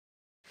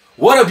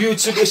What up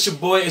YouTube, it's your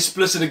boy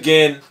Sxplicit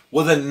again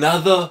with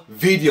another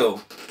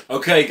video.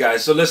 Okay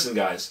guys, so listen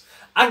guys,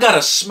 I got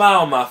a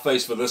smile on my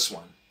face for this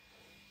one.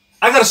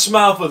 I got a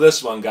smile for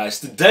this one guys.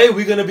 Today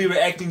we're going to be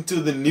reacting to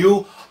the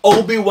new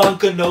Obi-Wan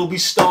Kenobi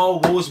Star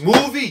Wars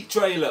movie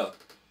trailer.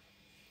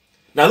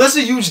 Now this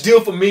is a huge deal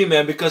for me,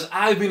 man, because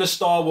I've been a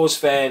Star Wars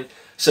fan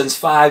since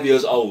 5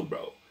 years old,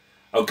 bro.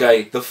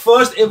 Okay, the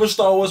first ever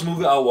Star Wars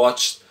movie I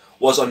watched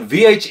was on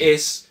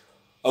VHS.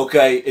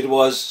 Okay, it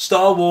was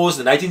Star Wars,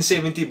 the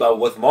 1970, but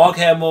with Mark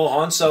Hamill,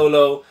 Han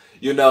Solo,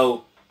 you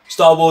know,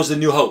 Star Wars, The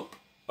New Hope,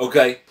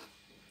 okay?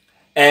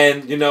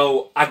 And, you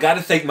know, I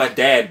gotta thank my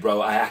dad,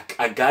 bro. I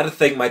gotta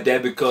thank my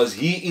dad because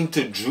he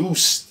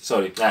introduced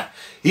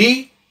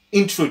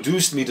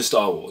me to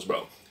Star Wars,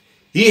 bro.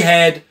 He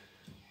had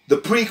the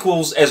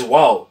prequels as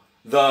well,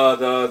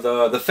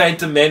 the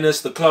Phantom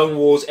Menace, the Clone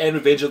Wars, and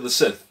Revenge of the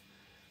Sith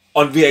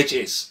on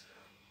VHS.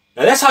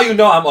 Now that's how you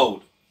know I'm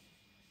old.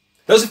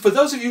 For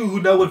those of you who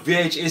know what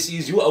VHS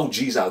is, you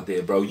OGs out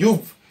there, bro.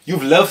 You've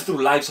lived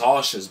through life's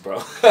harshness,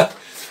 bro.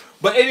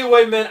 But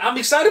anyway, man, I'm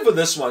excited for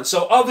this one.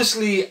 So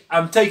obviously,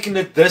 I'm taking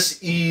it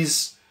this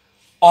is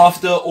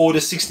after Order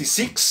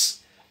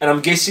 66, and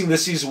I'm guessing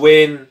this is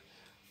when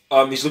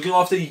he's looking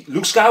after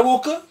Luke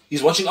Skywalker.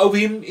 He's watching over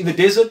him in the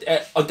desert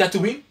on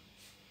Tatooine.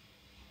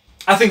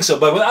 I think so.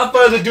 But without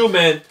further ado,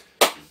 man,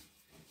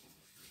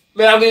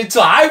 I'm getting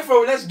too hype,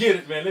 bro. Let's get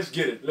it, man. Let's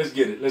get it. Let's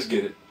get it. Let's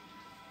get it.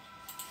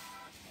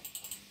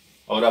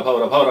 Hold up,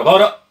 hold up, hold up,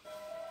 hold up.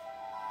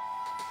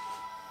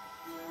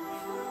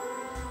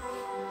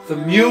 The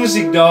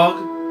music, dog.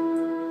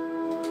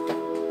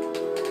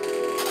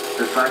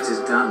 The fight is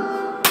done.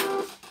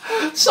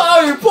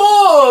 Sorry,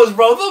 pause,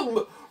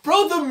 bro.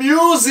 The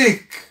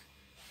music.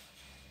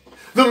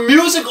 The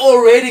music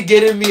already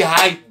getting me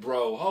hyped,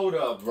 bro. Hold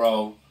up,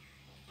 bro.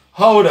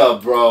 Hold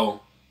up,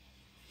 bro.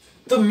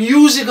 The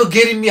music are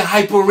getting me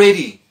hype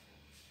already.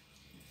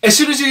 As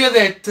soon as you hear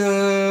that,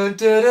 dun,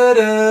 dun, dun,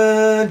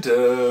 dun,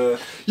 dun,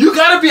 you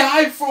gotta be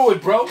hyped for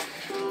it, bro.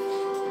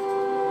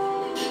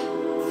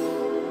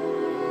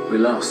 We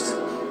lost.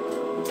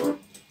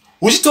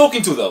 Who's he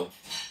talking to, though?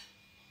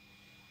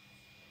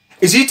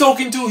 Is he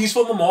talking to his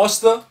former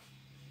master?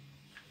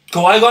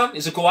 Qui-Gon?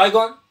 Is it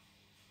Qui-Gon?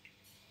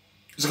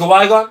 Is it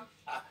Qui-Gon?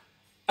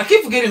 I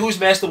keep forgetting who his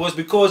master was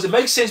because it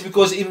makes sense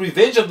because in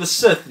Revenge of the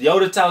Sith,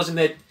 Yoda tells him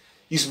that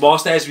his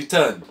master has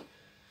returned.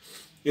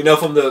 You know,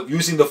 from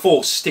using the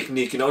Force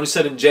technique. You know, only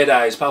certain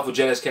Jedi's, powerful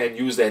Jedi's can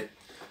use that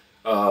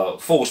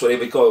Force,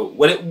 whatever you call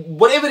it.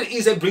 Whatever it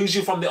is that brings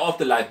you from the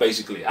afterlife,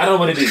 basically. I don't know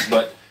what it is,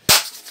 but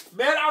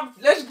man,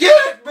 let's get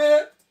it,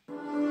 man.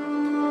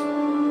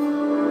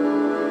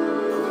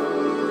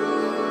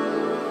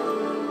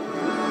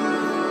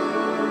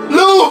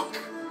 Luke!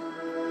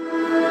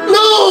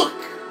 Luke!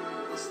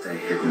 Stay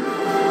hidden.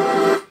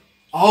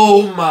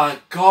 Oh my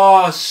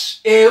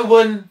gosh,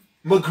 Ewan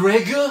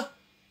McGregor?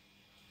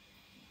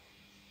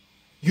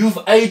 You've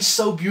aged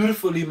so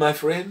beautifully, my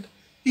friend.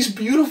 He's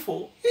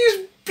beautiful.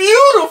 He's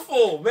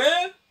beautiful,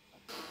 man.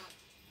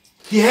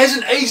 He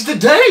hasn't aged a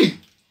day.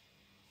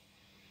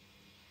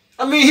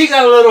 I mean, he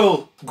got a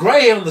little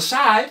gray on the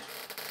side.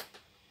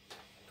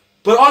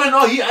 But all in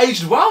all, he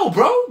aged well,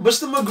 bro.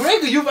 Mr.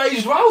 McGregor, you've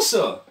aged well,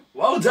 sir.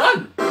 Well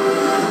done.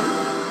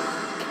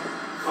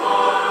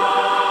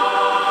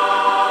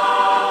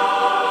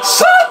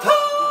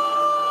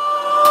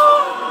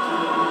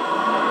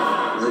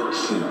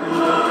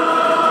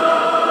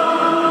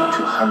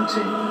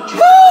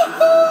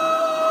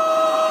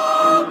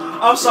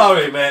 I'm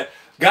sorry, man.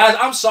 Guys,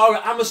 I'm sorry.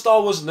 I'm a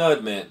Star Wars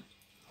nerd, man.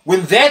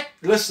 When that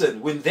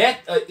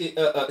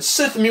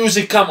Sith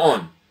music come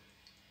on,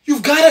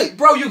 you've got to,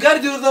 bro, you got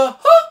to do the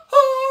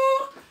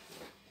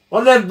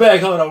Run that back,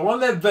 hold on, run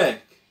that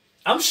back.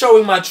 I'm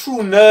showing my true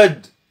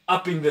nerd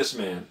up in this,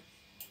 man.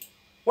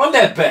 Run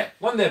that back,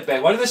 run that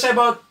back. What did they say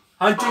about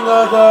hunting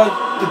the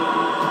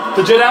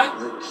Jedi?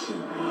 The key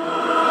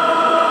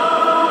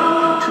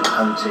to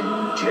hunting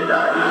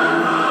Jedi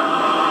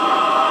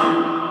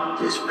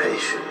is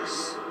patience.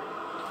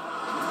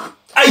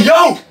 Hey,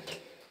 yo!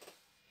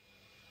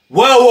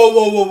 Whoa, whoa,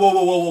 whoa, whoa, whoa,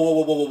 whoa,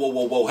 whoa, whoa, whoa, whoa,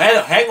 whoa, whoa.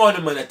 Hang on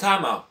a minute,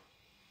 time out.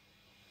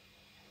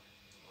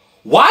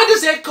 Why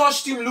does that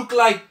costume look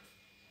like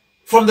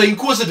from the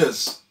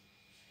Inquisitors?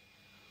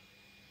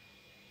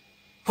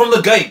 From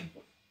the game?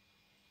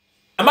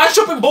 Am I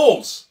tripping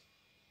balls?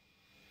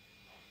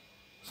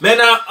 Man,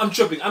 I'm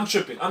tripping.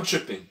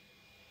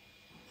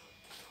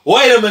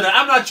 Wait a minute,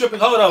 I'm not tripping.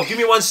 Hold on, give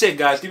me 1 sec,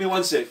 guys. Give me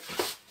 1 sec.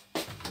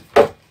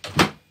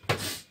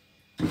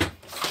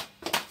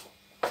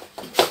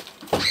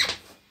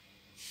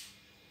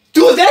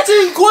 Dude, that's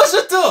an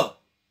Inquisitor!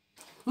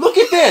 Look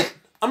at that!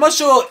 I'm not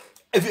sure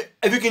if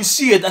you can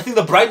see it. I think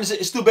the brightness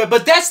is too bad,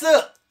 but that's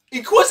the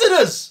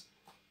Inquisitors!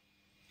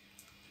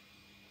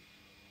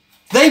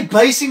 They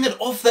basing it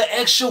off the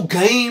actual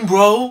game,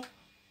 bro.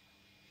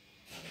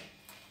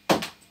 I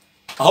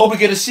hope we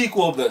get a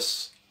sequel of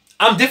this.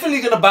 I'm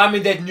definitely gonna buy me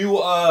that new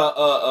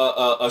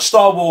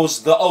Star Wars: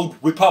 The Old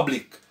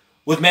Republic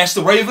with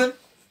Master Raven.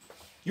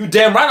 You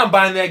damn right I'm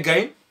buying that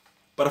game.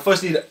 But I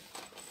first need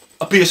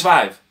a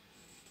PS5.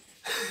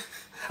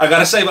 I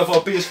gotta save up for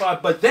a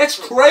PS5, but that's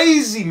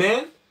crazy,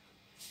 man.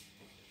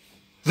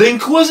 The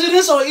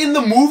Inquisitors are in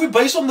the movie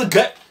based on the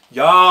gut.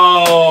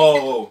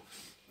 Yo,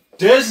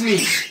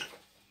 Disney,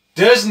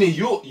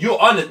 you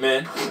on it,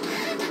 man.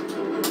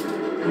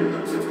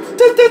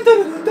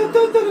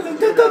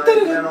 I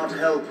cannot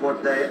help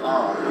what they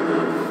are.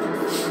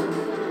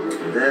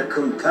 Their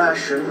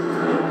compassion.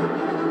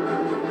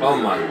 Oh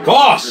my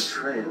gosh.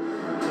 Betrayal.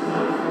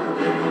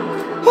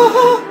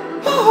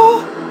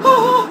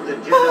 The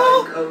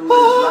Jedi code is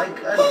like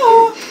an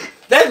itch.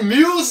 That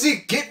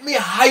music get me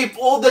hype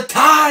all the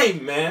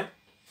time, man.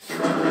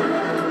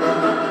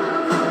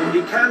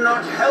 He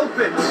cannot help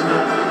it.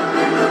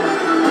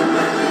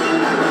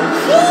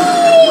 Woo!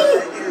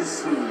 Where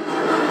is he?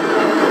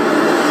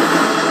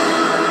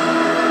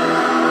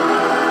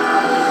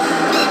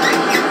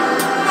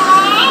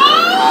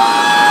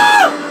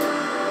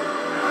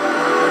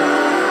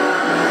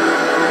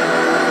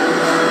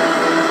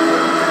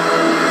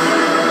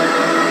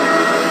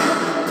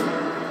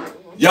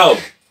 Yo.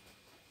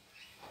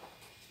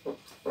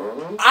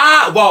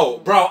 Whoa,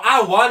 bro,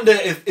 I wonder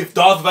if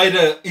Darth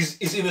Vader is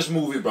in this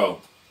movie,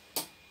 bro.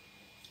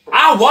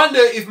 I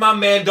wonder if my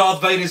man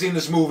Darth Vader is in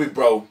this movie,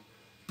 bro.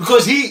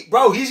 Because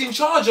he's in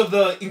charge of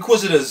the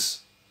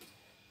Inquisitors.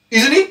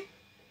 Isn't he?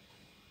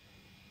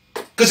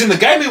 Because in the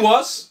game he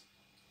was.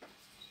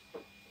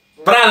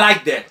 But I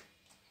like that.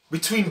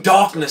 Between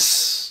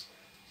darkness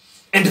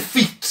and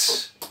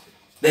defeat,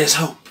 there's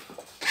hope.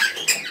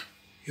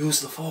 Use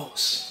the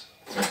Force.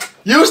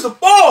 Use the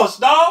Force,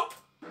 dog!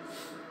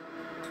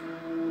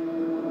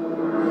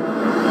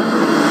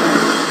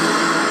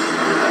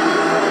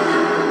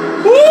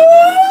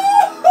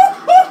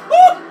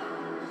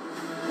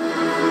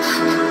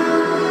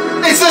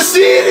 It's a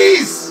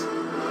series!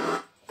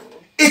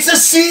 It's a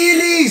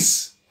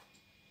series!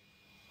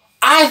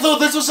 I thought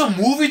this was a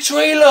movie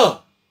trailer.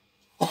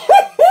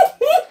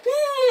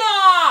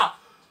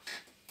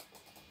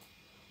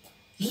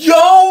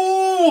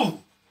 Yo!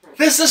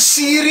 This is a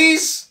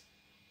series?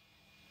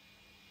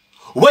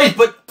 Wait,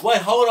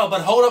 hold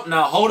up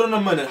now. Hold on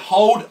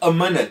a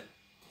minute.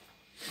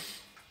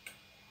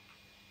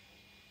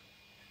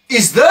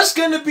 Is this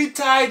gonna be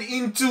tied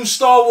into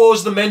Star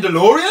Wars The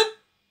Mandalorian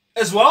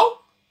as well?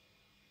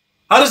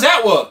 How does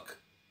that work?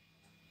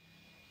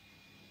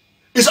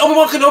 Is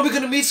Obi-Wan Kenobi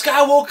gonna meet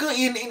Skywalker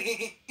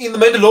in the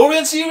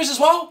Mandalorian series as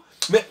well?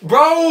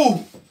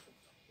 Bro,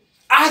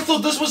 I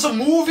thought this was a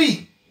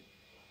movie.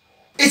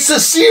 It's a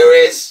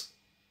series?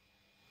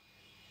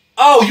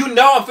 Oh, you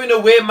know I'm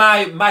finna wear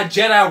my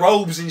Jedi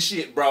robes and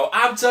shit, bro.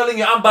 I'm telling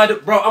you, I'm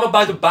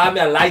about to buy me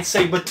a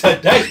lightsaber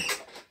today.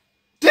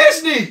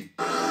 Disney!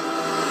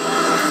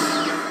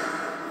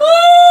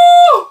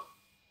 Woo!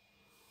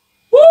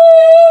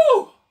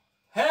 Woo!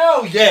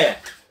 Hell yeah!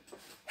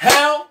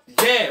 Hell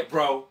yeah,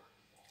 bro.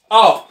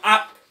 Oh,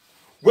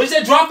 when's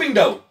that dropping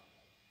though?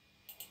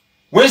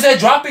 When's that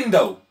dropping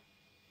though?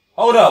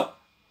 Hold up.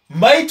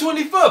 May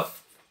 25th.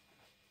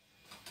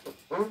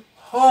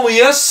 Oh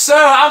yes, sir,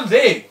 I'm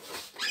there.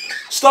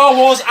 Star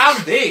Wars,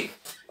 I'm there.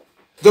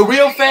 The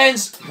real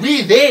fans,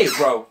 we there,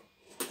 bro.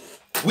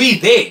 We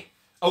there.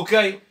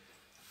 Okay?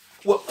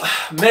 Well,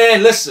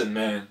 man, listen,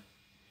 man.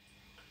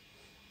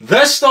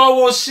 This Star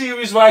Wars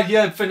series right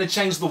here finna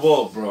change the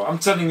world, bro. I'm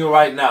telling you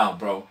right now,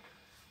 bro.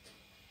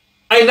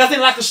 Ain't nothing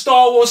like a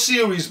Star Wars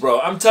series, bro.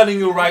 I'm telling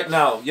you right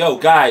now. Yo,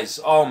 guys,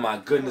 oh my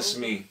goodness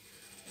me.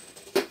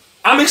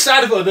 I'm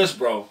excited for this,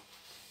 bro.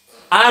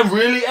 I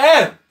really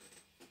am.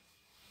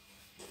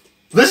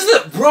 This is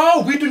it,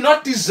 bro. We do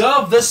not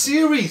deserve the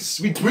series.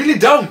 We really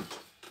don't.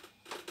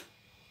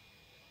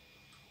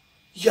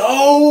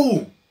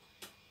 Yo.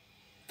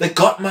 They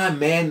got my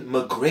man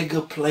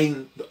McGregor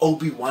playing the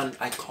Obi-Wan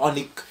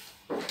iconic.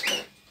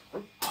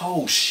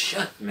 Oh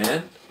shit,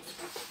 man.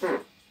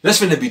 This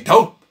finna be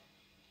dope.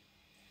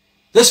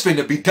 This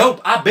finna be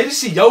dope. I better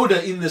see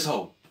Yoda in this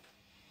hole.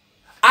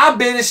 I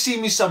better see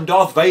me some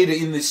Darth Vader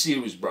in this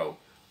series, bro.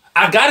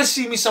 I gotta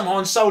see me some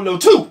Han Solo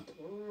too.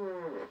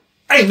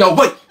 Ain't no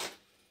way.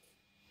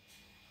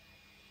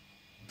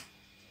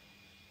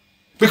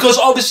 Because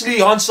obviously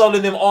Han Solo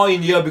and them are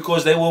in here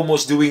because they were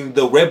almost doing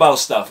the rebel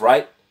stuff,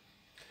 right?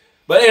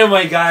 But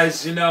anyway,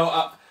 guys, you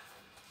know,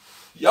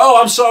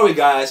 yo, I'm sorry,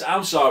 guys.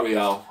 I'm sorry,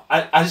 yo.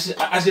 I just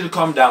need to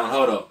calm down.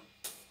 Hold up.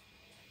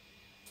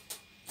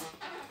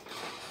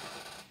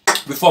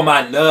 Before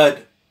my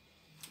nerd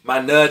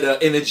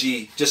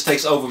energy just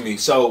takes over me.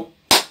 So,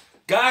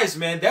 guys,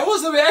 man, that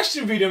was the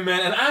reaction video,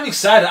 man. And I'm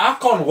excited. I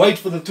can't wait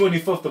for the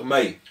 25th of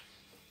May.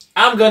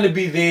 I'm going to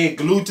be there,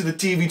 glued to the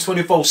TV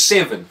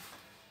 24/7.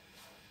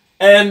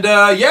 And,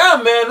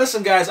 yeah, man,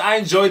 listen, guys, I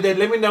enjoyed that.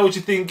 Let me know what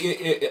you think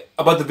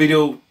about the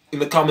video in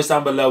the comments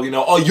down below. You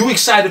know, are you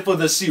excited for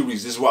the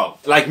series as well?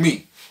 Like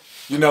me,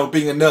 you know,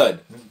 being a nerd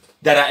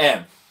that I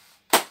am.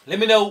 Let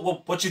me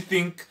know what you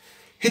think.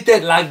 Hit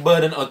that like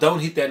button or don't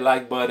hit that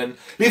like button.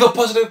 Leave a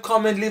positive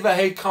comment, leave a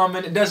hate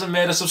comment. It doesn't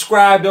matter.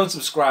 Subscribe, don't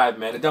subscribe,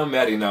 man. It don't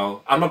matter, you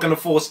know. I'm not going to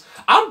force...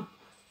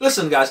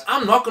 Listen, guys,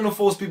 I'm not going to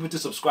force people to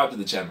subscribe to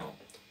the channel.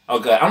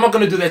 Okay, I'm not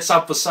gonna do that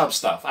sub for sub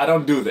stuff. I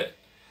don't do that.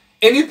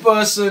 Any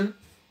person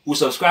who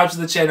subscribes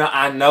to the channel,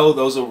 I know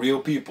those are real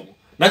people.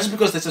 Not just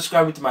because they're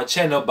subscribing to my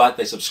channel, but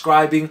they're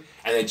subscribing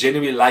and they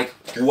genuinely like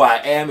who I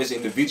am as an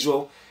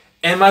individual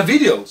and my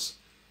videos.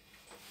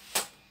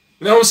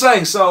 You know what I'm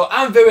saying? So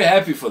I'm very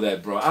happy for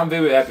that, bro. I'm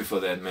very happy for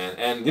that, man.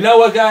 And you know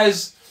what,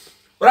 guys?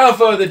 Without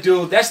further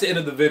ado, that's the end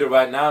of the video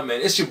right now,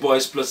 man. It's your boy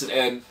Sxplicit,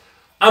 and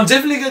I'm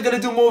definitely gonna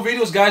do more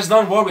videos, guys.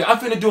 Don't worry. I'm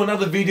finna do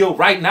another video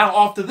right now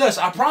after this.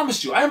 I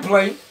promise you. I am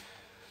playing.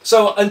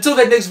 So until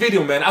that next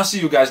video, man, I'll see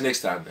you guys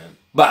next time, man.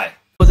 Bye.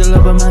 For the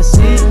love of my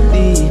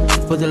city,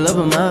 for the love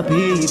of my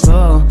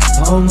people,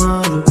 home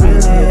of the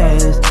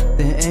realest,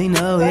 there ain't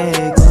no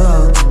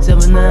echo.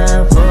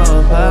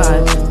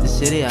 7945, the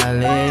city I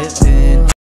live in.